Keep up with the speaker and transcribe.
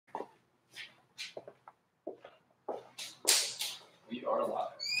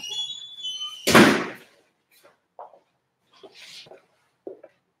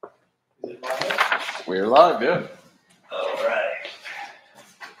We're live, yeah. All right.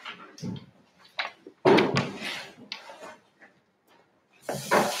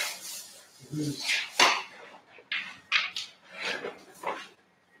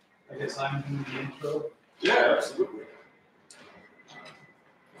 I guess I'm doing the intro. Yeah, absolutely.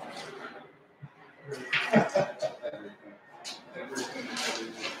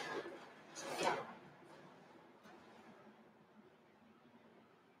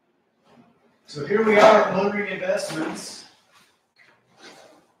 So here we are at Motoring Investments,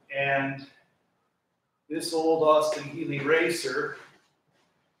 and this old Austin Healey racer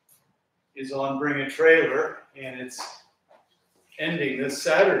is on Bring a Trailer, and it's ending this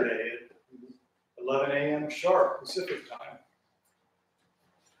Saturday at 11 a.m. sharp Pacific time.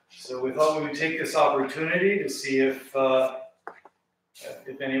 So we thought we would take this opportunity to see if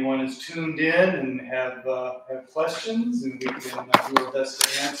anyone is tuned in and have questions, and we can do our best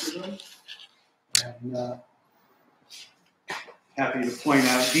to answer them. And happy to point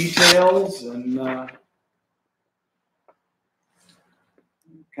out details and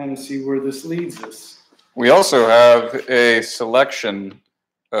kind of see where this leads us. We also have a selection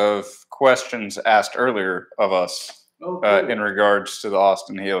of questions asked earlier of us in regards to the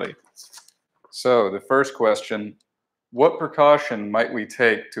Austin Healey. So the first question, what precaution might we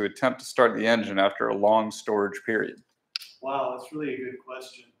take to attempt to start the engine after a long storage period? Wow, that's really a good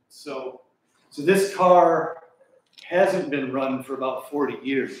question. So this car hasn't been run for about 40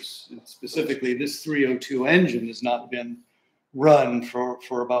 years. And specifically, this 302 engine has not been run for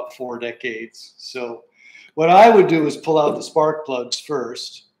about 4 decades. So what I would do is pull out the spark plugs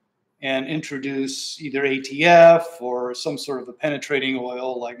first and introduce either ATF or some sort of a penetrating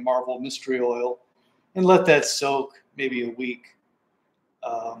oil like Marvel Mystery Oil and let that soak maybe a week.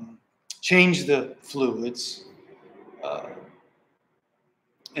 Change the fluids.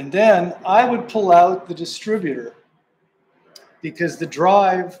 And then I would pull out the distributor because the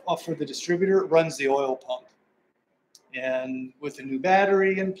drive for the distributor runs the oil pump. And with a new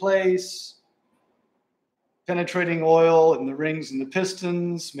battery in place, penetrating oil in the rings and the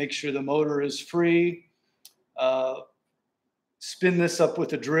pistons, make sure the motor is free, spin this up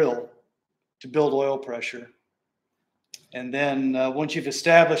with a drill to build oil pressure. And then once you've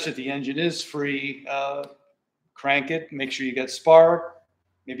established that the engine is free, crank it, make sure you get spark,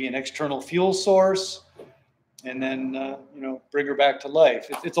 maybe an external fuel source, and then bring her back to life.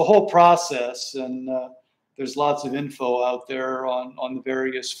 It's a whole process, and there's lots of info out there on the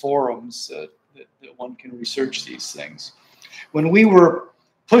various forums that one can research these things. When we were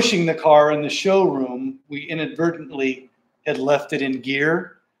pushing the car in the showroom, we inadvertently had left it in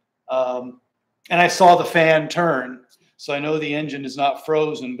gear, and I saw the fan turn. So I know the engine is not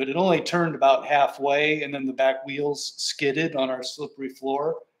frozen, but it only turned about halfway, and then the back wheels skidded on our slippery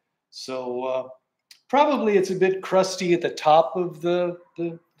floor. So probably it's a bit crusty at the top of the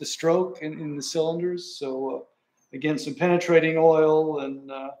stroke in the cylinders. So again, some penetrating oil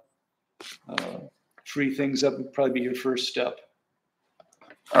and free things up would probably be your first step.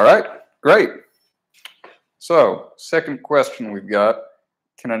 All right, great. So second question we've got.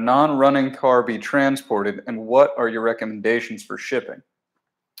 Can a non-running car be transported, and what are your recommendations for shipping?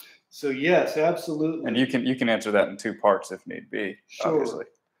 So yes, absolutely. And you can answer that in 2 parts if need be. Sure. Obviously.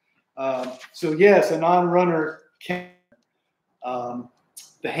 So yes, a non-runner can. The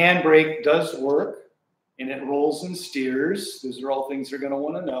handbrake does work, and it rolls and steers. Those are all things you're going to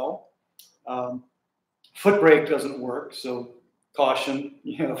want to know. Foot brake doesn't work, so caution,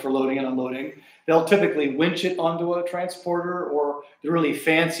 for loading and unloading. They'll typically winch it onto a transporter, or the really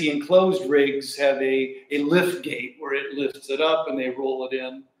fancy enclosed rigs have a lift gate where it lifts it up and they roll it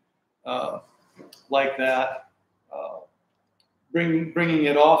in like that. Bringing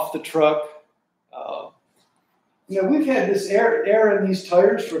it off the truck. We've had this air in these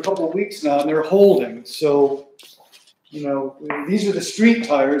tires for a couple of weeks now, and they're holding. So, these are the street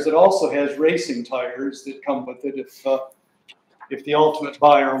tires. It also has racing tires that come with it if the ultimate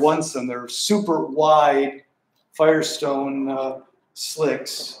buyer wants them. They're super wide Firestone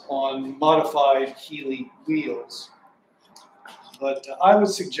slicks on modified Healey wheels. But I would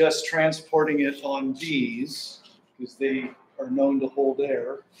suggest transporting it on these because they are known to hold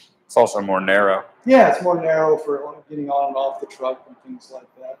air. It's also more narrow. Yeah, it's more narrow for getting on and off the truck and things like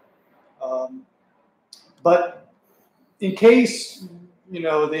that. But in case,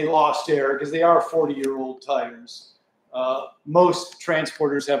 they lost air, because they are 40-year-old tires, most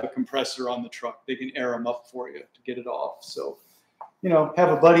transporters have a compressor on the truck. They can air them up for you to get it off. So, have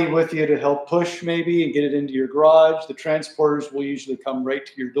a buddy with you to help push maybe and get it into your garage. The transporters will usually come right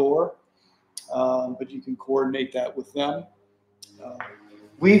to your door, but you can coordinate that with them.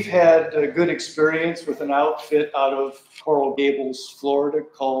 We've had a good experience with an outfit out of Coral Gables, Florida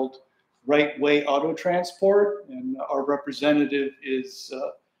called Right Way Auto Transport, and our representative is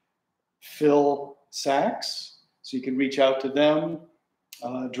Phil Sachs. So you can reach out to them,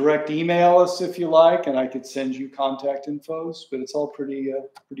 direct email us if you like, and I could send you contact infos, but it's all pretty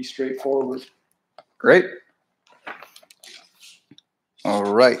straightforward. Great.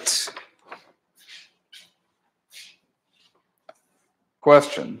 All right.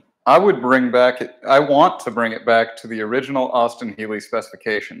 Question. I want to bring it back to the original Austin Healey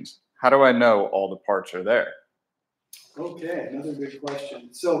specifications. How do I know all the parts are there? Okay, another good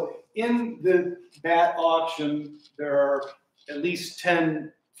question. So in the BAT auction, there are at least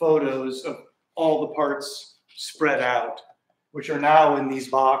 10 photos of all the parts spread out, which are now in these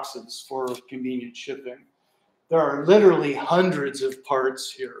boxes for convenient shipping. There are literally hundreds of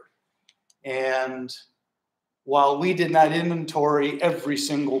parts here. And while we did not inventory every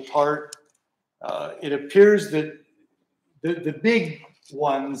single part, it appears that the big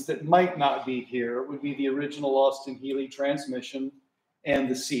ones that might not be here would be the original Austin Healey transmission and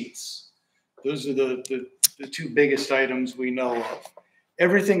the seats. Those are the two biggest items we know of.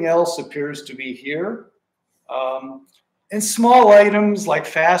 Everything else appears to be here. And small items like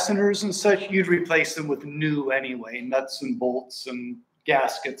fasteners and such, you'd replace them with new anyway, nuts and bolts and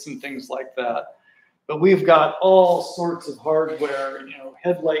gaskets and things like that. But we've got all sorts of hardware,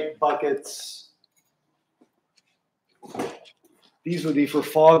 headlight buckets. These would be for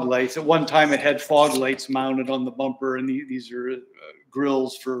fog lights. At one time, it had fog lights mounted on the bumper, and these are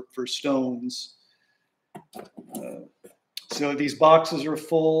grills for stones. So these boxes are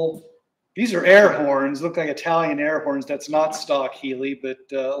full. These are air horns, look like Italian air horns. That's not stock Healey, but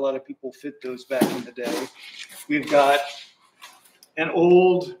a lot of people fit those back in the day. We've got an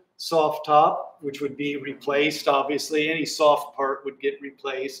old soft top, which would be replaced. Obviously, any soft part would get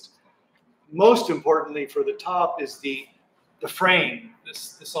replaced. Most importantly for the top is the frame. The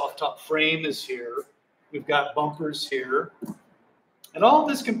soft top frame is here. We've got bumpers here. And all of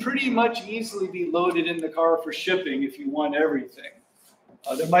this can pretty much easily be loaded in the car for shipping if you want everything.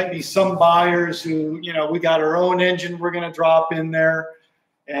 There might be some buyers who, we got our own engine we're going to drop in there,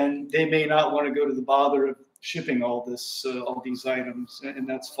 and they may not want to go to the bother of shipping all these items, and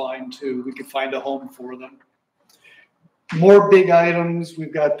that's fine too. We could find a home for them. More big items.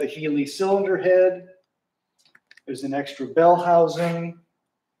 We've got the Healey cylinder head. There's an extra bell housing.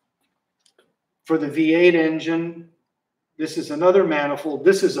 For the V8 engine, this is another manifold.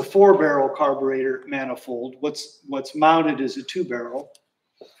 This is a 4-barrel carburetor manifold. What's mounted is a 2-barrel.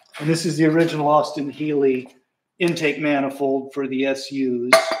 And this is the original Austin Healey intake manifold for the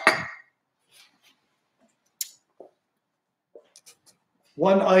SUs.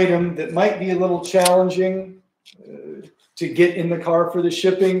 One item that might be a little challenging to get in the car for the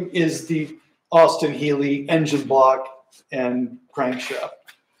shipping is the Austin Healey engine block and crankshaft,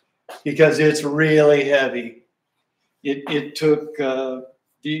 because it's really heavy. It took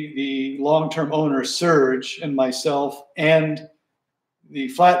the long-term owner, Serge, and myself, and the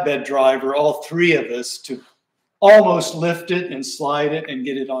flatbed driver, all three of us, to almost lift it and slide it and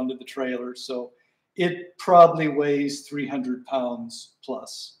get it onto the trailer. So it probably weighs 300 pounds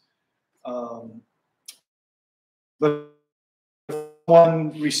plus. But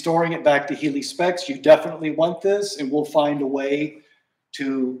one restoring it back to Healey specs, you definitely want this, and we'll find a way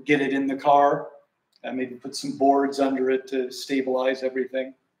to get it in the car and maybe put some boards under it to stabilize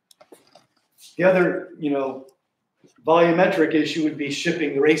everything. The other, volumetric issue would be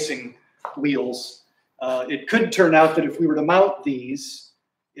shipping racing wheels. It could turn out that if we were to mount these,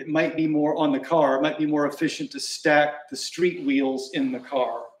 it might be more on the car. It might be more efficient to stack the street wheels in the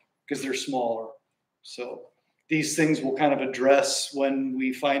car because they're smaller. So these things we'll kind of address when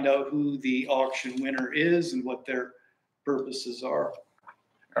we find out who the auction winner is and what their purposes are.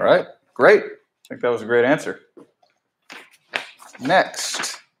 All right, great. I think that was a great answer.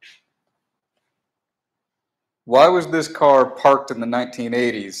 Next. Why was this car parked in the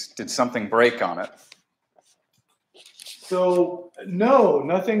 1980s? Did something break on it? So, no,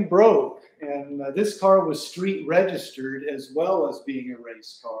 nothing broke. And this car was street registered as well as being a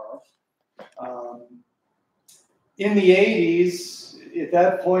race car. In the 80s, at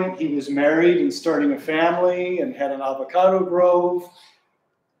that point, he was married and starting a family and had an avocado grove,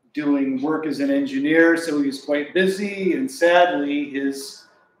 doing work as an engineer, so he was quite busy, and sadly, his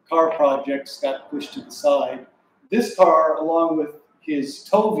car projects got pushed to the side. This car, along with his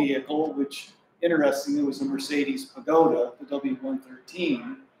tow vehicle, which interestingly was a Mercedes Pagoda, the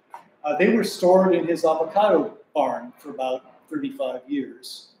W113, they were stored in his avocado barn for about 35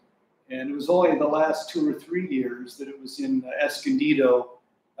 years. And it was only the last 2 or 3 years that it was in Escondido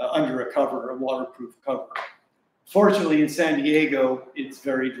under a cover, a waterproof cover. Fortunately, in San Diego, it's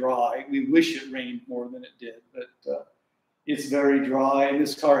very dry. We wish it rained more than it did, but it's very dry, and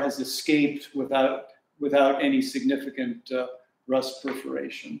this car has escaped without any significant rust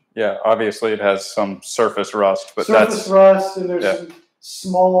perforation. Yeah, obviously it has some surface rust, but surface rust, and there's some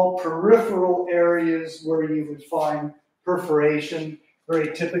small peripheral areas where you would find perforation,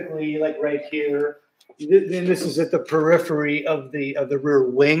 very typically like right here. Then this is at the periphery of the rear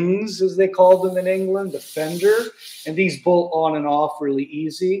wings, as they called them in England, the fender, and these bolt on and off really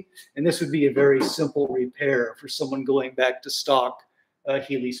easy. And this would be a very simple repair for someone going back to stock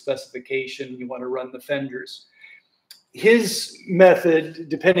Healey specification. You want to run the fenders. His method,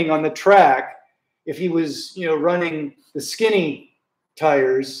 depending on the track, if he was running the skinny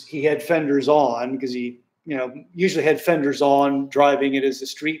tires, he had fenders on because he usually had fenders on driving it as a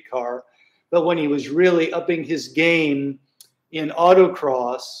street car. But when he was really upping his game in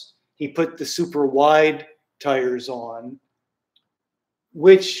autocross, he put the super wide tires on,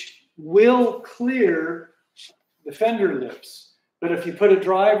 which will clear the fender lips. But if you put a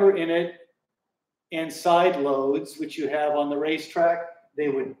driver in it and side loads, which you have on the racetrack, they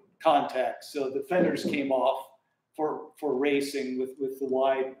would contact. So the fenders came off for racing with the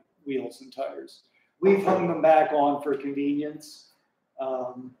wide wheels and tires. We've hung them back on for convenience.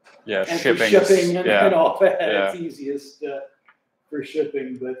 And shipping and all that. It's easiest for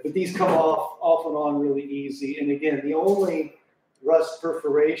shipping, but these come off and on really easy. And again, the only rust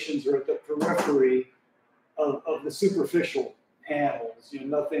perforations are at the periphery of the superficial panels.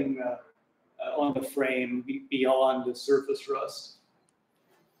 Nothing on the frame beyond the surface rust.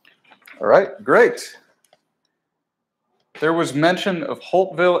 All right, great. There was mention of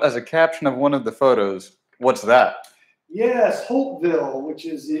Holtville as a caption of one of the photos. What's that? Yes, Holtville, which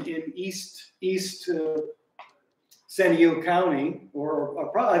is in east San Diego County, or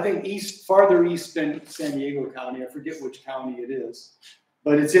probably, I think farther east than San Diego County. I forget which county it is,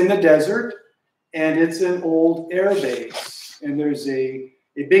 but it's in the desert, and it's an old air base. And there's a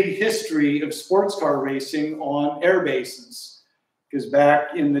big history of sports car racing on air bases, because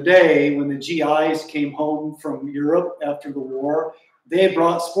back in the day when the GIs came home from Europe after the war, they had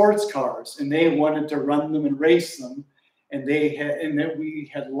brought sports cars, and they wanted to run them and race them. And we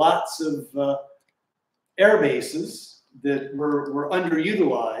had lots of air bases that were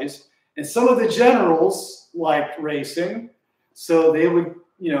underutilized, and some of the generals liked racing, so they would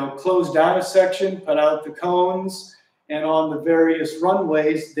close down a section, put out the cones, and on the various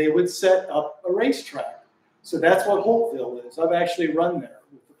runways they would set up a racetrack. So that's what Holtville is. I've actually run there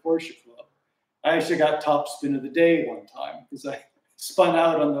with the Porsche Club. I actually got top spin of the day one time because I spun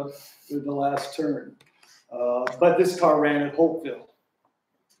out on the last turn. But this car ran at Holtville.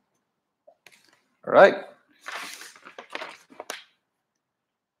 All right.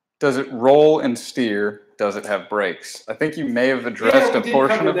 Does it roll and steer? Does it have brakes? I think you may have addressed a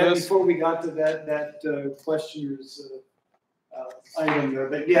portion of this before we got to that questioner's item there.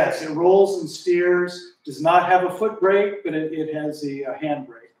 But yes, it rolls and steers. Does not have a foot brake, but it has a hand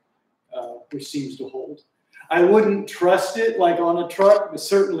brake, which seems to hold. I wouldn't trust it like on a truck, but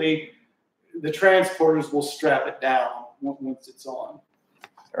certainly the transporters will strap it down once it's on.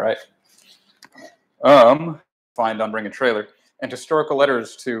 All right. Find on Bring a Trailer. And historical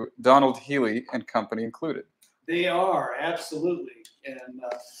letters to Donald Healey and Company included. They are, absolutely. And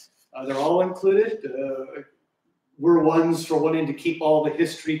they're all included. We're ones for wanting to keep all the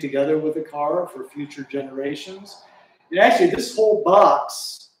history together with the car for future generations. And actually, this whole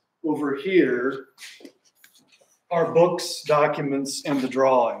box over here are books, documents, and the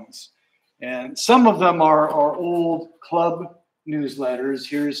drawings. And some of them are old club newsletters.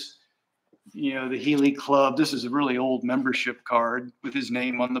 Here's, the Healey Club. This is a really old membership card with his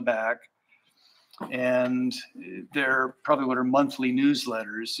name on the back. And they're probably what are monthly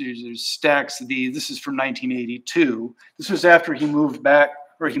newsletters. There's stacks of these. This is from 1982. This was after he moved back,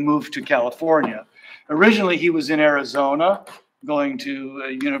 or he moved to California. Originally, he was in Arizona, going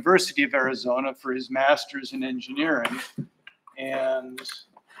to University of Arizona for his master's in engineering. And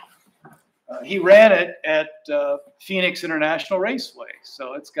he ran it at Phoenix International Raceway,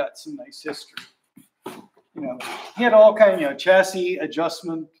 so it's got some nice history. He had all kind of chassis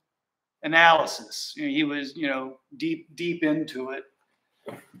adjustment analysis. He was deep into it.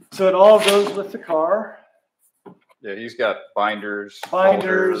 So it all goes with the car. Yeah, he's got binders,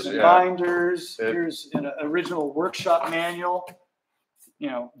 binders. Here's an original workshop manual,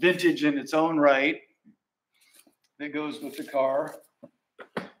 vintage in its own right, that goes with the car.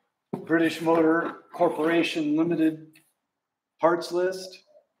 British Motor Corporation Limited parts list.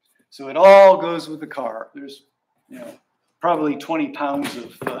 So it all goes with the car. There's, probably 20 pounds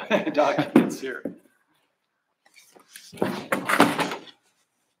of documents here.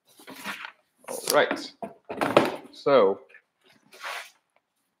 All right. So,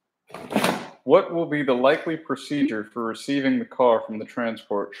 what will be the likely procedure for receiving the car from the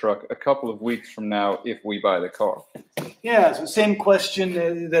transport truck a couple of weeks from now if we buy the car? Yeah, so same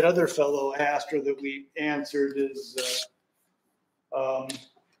question that other fellow asked, or that we answered, is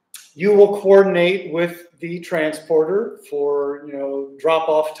you will coordinate with the transporter for,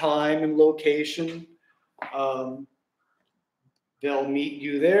 drop-off time and location. They'll meet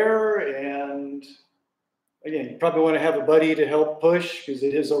you there, and again, you probably want to have a buddy to help push, because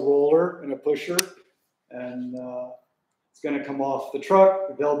it is a roller and a pusher, and it's going to come off the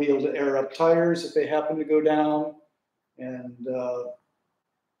truck. They'll be able to air up tires if they happen to go down, and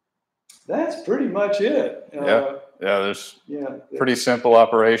that's pretty much it. There's pretty simple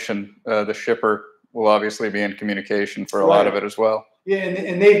operation. The shipper will obviously be in communication for a lot of it as well. Yeah,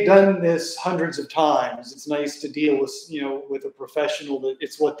 and they've done this hundreds of times. It's nice to deal with, with a professional that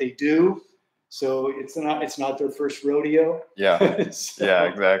it's what they do. So it's not their first rodeo. Yeah, yeah,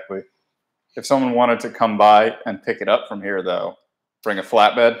 exactly. If someone wanted to come by and pick it up from here, though, bring a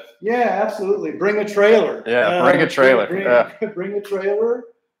flatbed. Yeah, absolutely. Bring a trailer. Yeah, bring a trailer. Bring a trailer,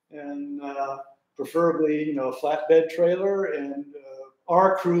 and preferably, a flatbed trailer, and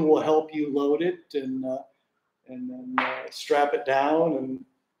our crew will help you load it and then strap it down and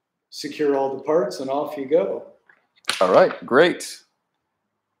secure all the parts, and off you go. All right, great.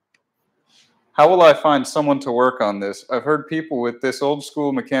 How will I find someone to work on this? I've heard people with this old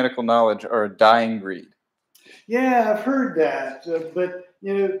school mechanical knowledge are a dying breed. Yeah, I've heard that, but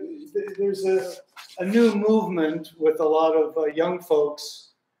there's a new movement with a lot of young folks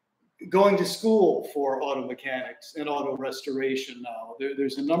going to school for auto mechanics and auto restoration now.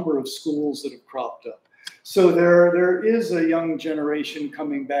 There's a number of schools that have cropped up. So there is a young generation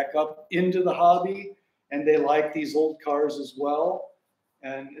coming back up into the hobby, and they like these old cars as well.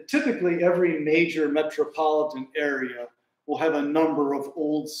 And typically every major metropolitan area will have a number of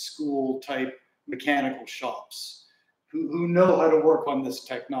old school type mechanical shops who know how to work on this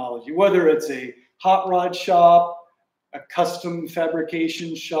technology, whether it's a hot rod shop, a custom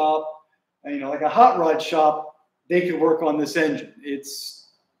fabrication shop. Like a hot rod shop, they could work on this engine. It's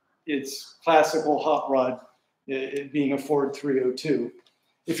classical hot rod, it being a Ford 302.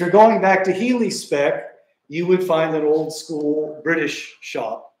 If you're going back to Healey spec, you would find an old school British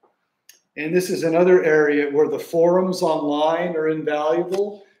shop. And this is another area where the forums online are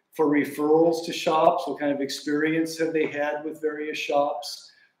invaluable for referrals to shops. What kind of experience have they had with various shops?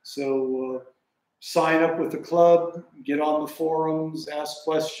 So sign up with the club, get on the forums, ask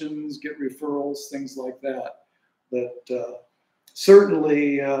questions, get referrals, things like that. But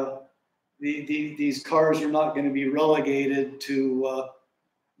certainly these cars are not going to be relegated to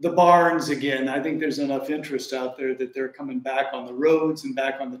the barns again. I think there's enough interest out there that they're coming back on the roads and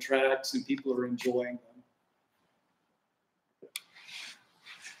back on the tracks, and people are enjoying them.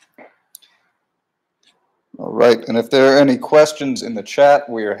 All right, and if there are any questions in the chat,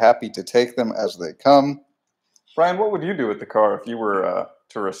 we are happy to take them as they come. Brian, what would you do with the car if you were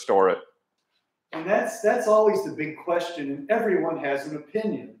to restore it? And that's always the big question, and everyone has an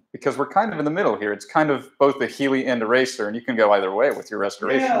opinion. Because we're kind of in the middle here. It's kind of both a Healey and a racer, and you can go either way with your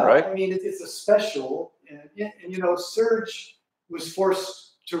restoration, right? I mean, it's a special, and Surge was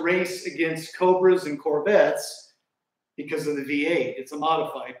forced to race against Cobras and Corvettes because of the V8. It's a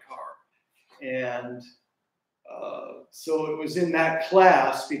modified car, and so it was in that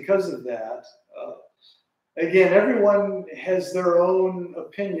class because of that. Again, everyone has their own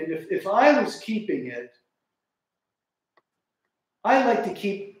opinion. If I was keeping it, I like to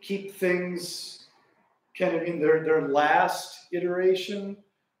keep things kind of in their last iteration,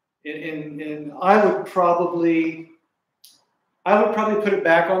 and I would probably put it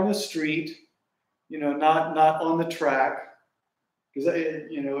back on the street, not on the track, because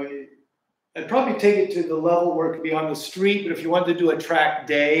I'd probably take it to the level where it could be on the street. But if you wanted to do a track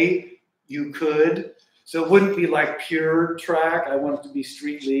day, you could. So it wouldn't be like pure track. I want it to be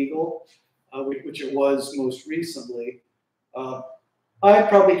street legal, which it was most recently. I'd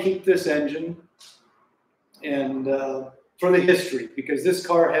probably keep this engine, and for the history, because this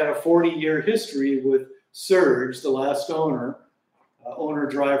car had a 40-year history with Surge, the last owner,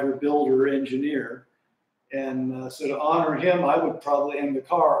 driver, builder, engineer. And so to honor him, I would probably, and the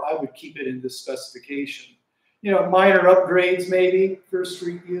car, I would keep it in this specification. Minor upgrades maybe for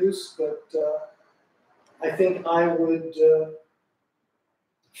street use, but I think I would,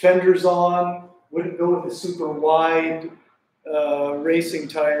 fenders on, wouldn't go with the super wide racing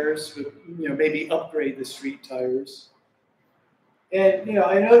tires, but maybe upgrade the street tires. And, you know,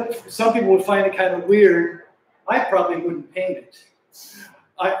 I know some people would find it kind of weird. I probably wouldn't paint it.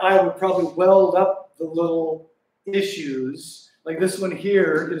 I would probably weld up the little issues. Like this one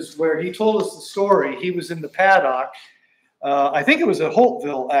here is where he told us the story. He was in the paddock. I think it was at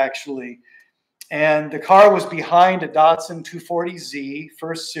Holtville, actually. And the car was behind a Datsun 240Z,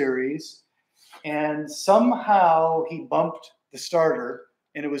 first series. And somehow he bumped the starter,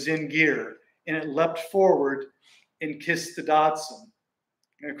 and it was in gear. And it leapt forward and kissed the Datsun.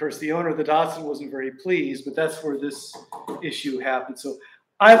 And of course, the owner of the Datsun wasn't very pleased, but that's where this issue happened. So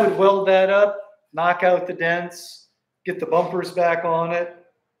I would weld that up, knock out the dents, get the bumpers back on it,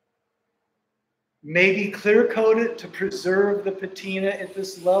 maybe clear coat it to preserve the patina at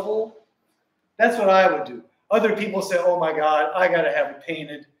this level. That's what I would do. Other people say, oh my God, I got to have it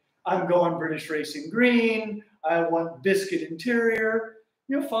painted. I'm going British Racing Green. I want biscuit interior.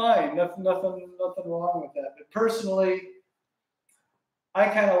 You're fine. Nothing wrong with that. But personally, I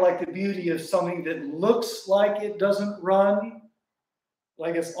kind of like the beauty of something that looks like it doesn't run,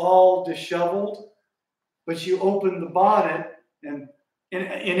 like it's all disheveled, but you open the bonnet and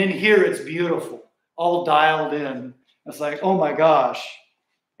in here it's beautiful, all dialed in. It's like, oh my gosh.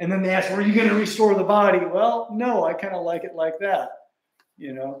 And then they ask, were you going to restore the body? Well, no, I kind of like it like that,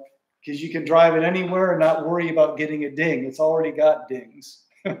 you know, because you can drive it anywhere and not worry about getting a ding. It's already got dings.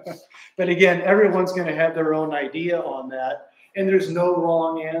 But again, everyone's going to have their own idea on that. And there's no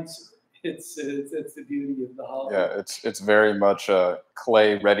wrong answer. It's the beauty of the hobby. Yeah, it's very much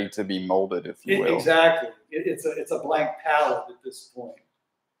clay ready to be molded, if you will. Exactly. It's a blank palette at this point.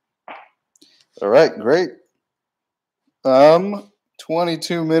 All right, great.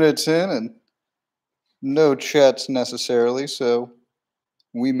 22 minutes in and no chats necessarily, so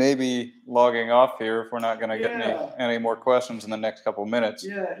we may be logging off here if we're not going to get any more questions in the next couple of minutes.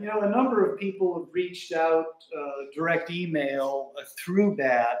 Yeah, you know, a number of people have reached out direct email through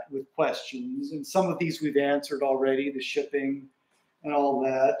that with questions, and some of these we've answered already, the shipping and all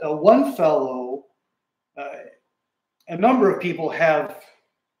that. One fellow, a number of people have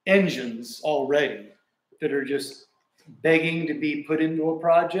engines already that are just begging to be put into a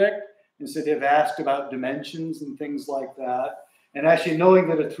project, and so they've asked about dimensions and things like that. And actually knowing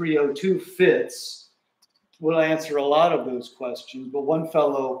that a 302 fits will answer a lot of those questions. But one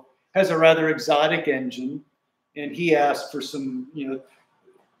fellow has a rather exotic engine, and he asked for some, you know,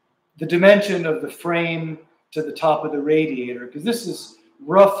 the dimension of the frame to the top of the radiator, because this is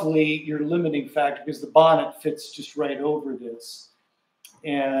roughly your limiting factor, because the bonnet fits just right over this.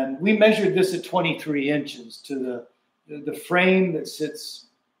 And we measured this at 23 inches to the frame that sits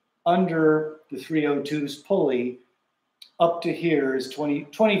under the 302's pulley up to here is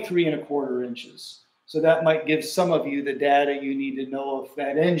 23¼ inches. So that might give some of you the data you need to know if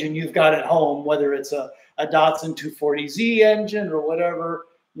that engine you've got at home, whether it's a Datsun 240Z engine or whatever,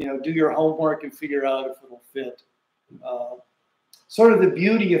 you know, do your homework and figure out if it'll fit. Sort of the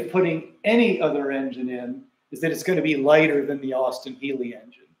beauty of putting any other engine in is that it's going to be lighter than the Austin Healey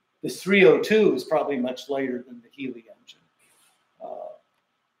engine. This 302 is probably much lighter than the Healey engine.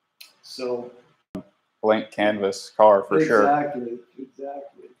 So blank canvas car for sure.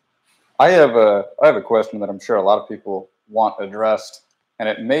 Exactly. I have a question that I'm sure a lot of people want addressed, and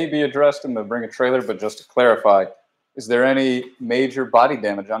it may be addressed in the Bring a Trailer, but just to clarify, is there any major body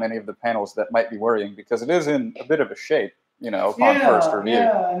damage on any of the panels that might be worrying? Because it is in a bit of a shape, you know, upon first review.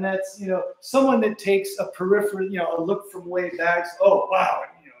 Yeah, and that's, you know, someone that takes a peripheral, you know, a look from way back, oh, wow,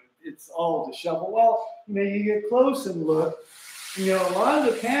 you know, it's all disheveled. Well, you know, you get close and look, you know, a lot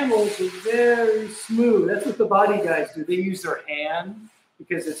of the panels are very smooth. That's what the body guys do. They use their hand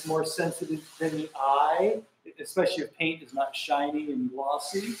because it's more sensitive than the eye, especially if paint is not shiny and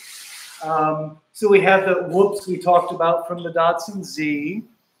glossy. So we have the whoops we talked about from the Datsun Z.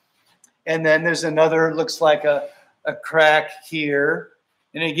 And then there's another, looks like a crack here.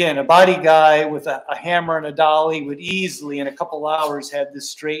 And again, a body guy with a hammer and a dolly would easily, in a couple hours, have this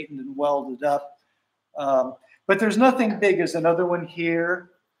straightened and welded up. But there's nothing big. There's another one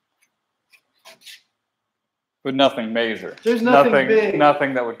here. But nothing major. There's nothing big.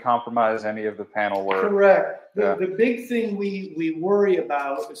 Nothing that would compromise any of the panel work. Correct. The big thing we worry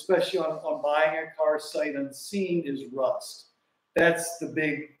about, especially on buying a car sight unseen, is rust. That's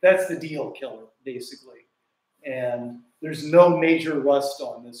the deal killer, basically. And there's no major rust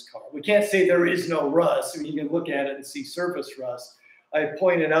on this car. We can't say there is no rust. I mean, you can look at it and see surface rust. I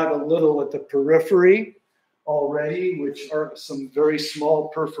pointed out a little at the periphery already, which are some very small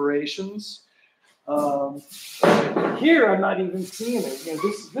perforations. Here I'm not even seeing it. You know,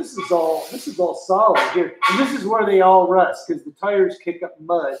 this is all solid here, and this is where they all rust because the tires kick up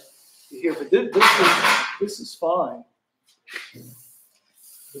mud here. But this is fine.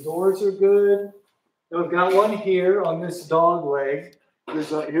 The doors are good. We've got one here on this dog leg.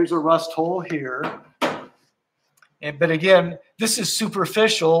 Here's a rust hole here. But again, this is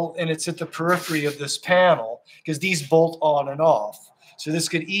superficial and it's at the periphery of this panel because these bolt on and off. So this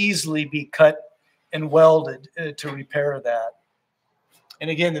could easily be cut and welded to repair that. And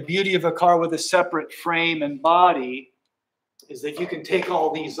again, the beauty of a car with a separate frame and body is that you can take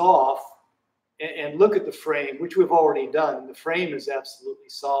all these off and look at the frame, which we've already done. The frame is absolutely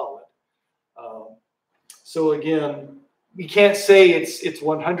solid. So again, we can't say it's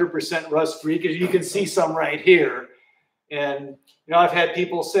 100% rust free because you can see some right here. And I've had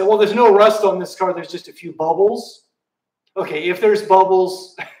people say, well, there's no rust on this car. There's just a few bubbles. Okay, if there's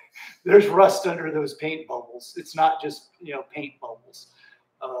bubbles, there's rust under those paint bubbles. It's not just paint bubbles.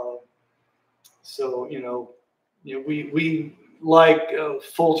 So we like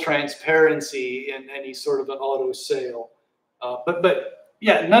full transparency in any sort of an auto sale. But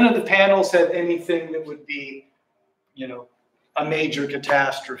yeah, none of the panels have anything that would be, a major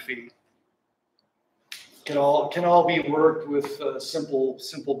catastrophe. Can all be worked with simple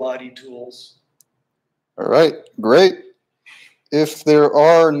body tools. All right, great. If there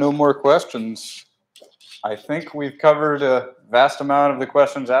are no more questions, I think we've covered a vast amount of the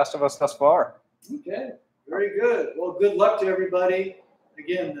questions asked of us thus far. Okay, very good. Well, good luck to everybody.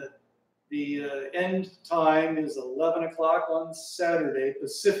 Again, the end time is 11 o'clock on Saturday,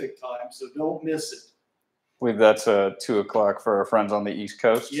 Pacific time, so don't miss it. I believe that's 2 o'clock for our friends on the East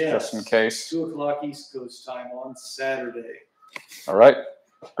Coast, yes, just in case. 2 o'clock East Coast time on Saturday. All right,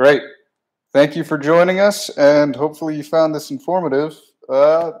 great. Thank you for joining us, and hopefully you found this informative.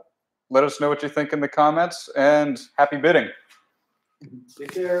 Let us know what you think in the comments, and happy bidding.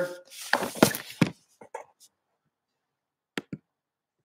 Take care.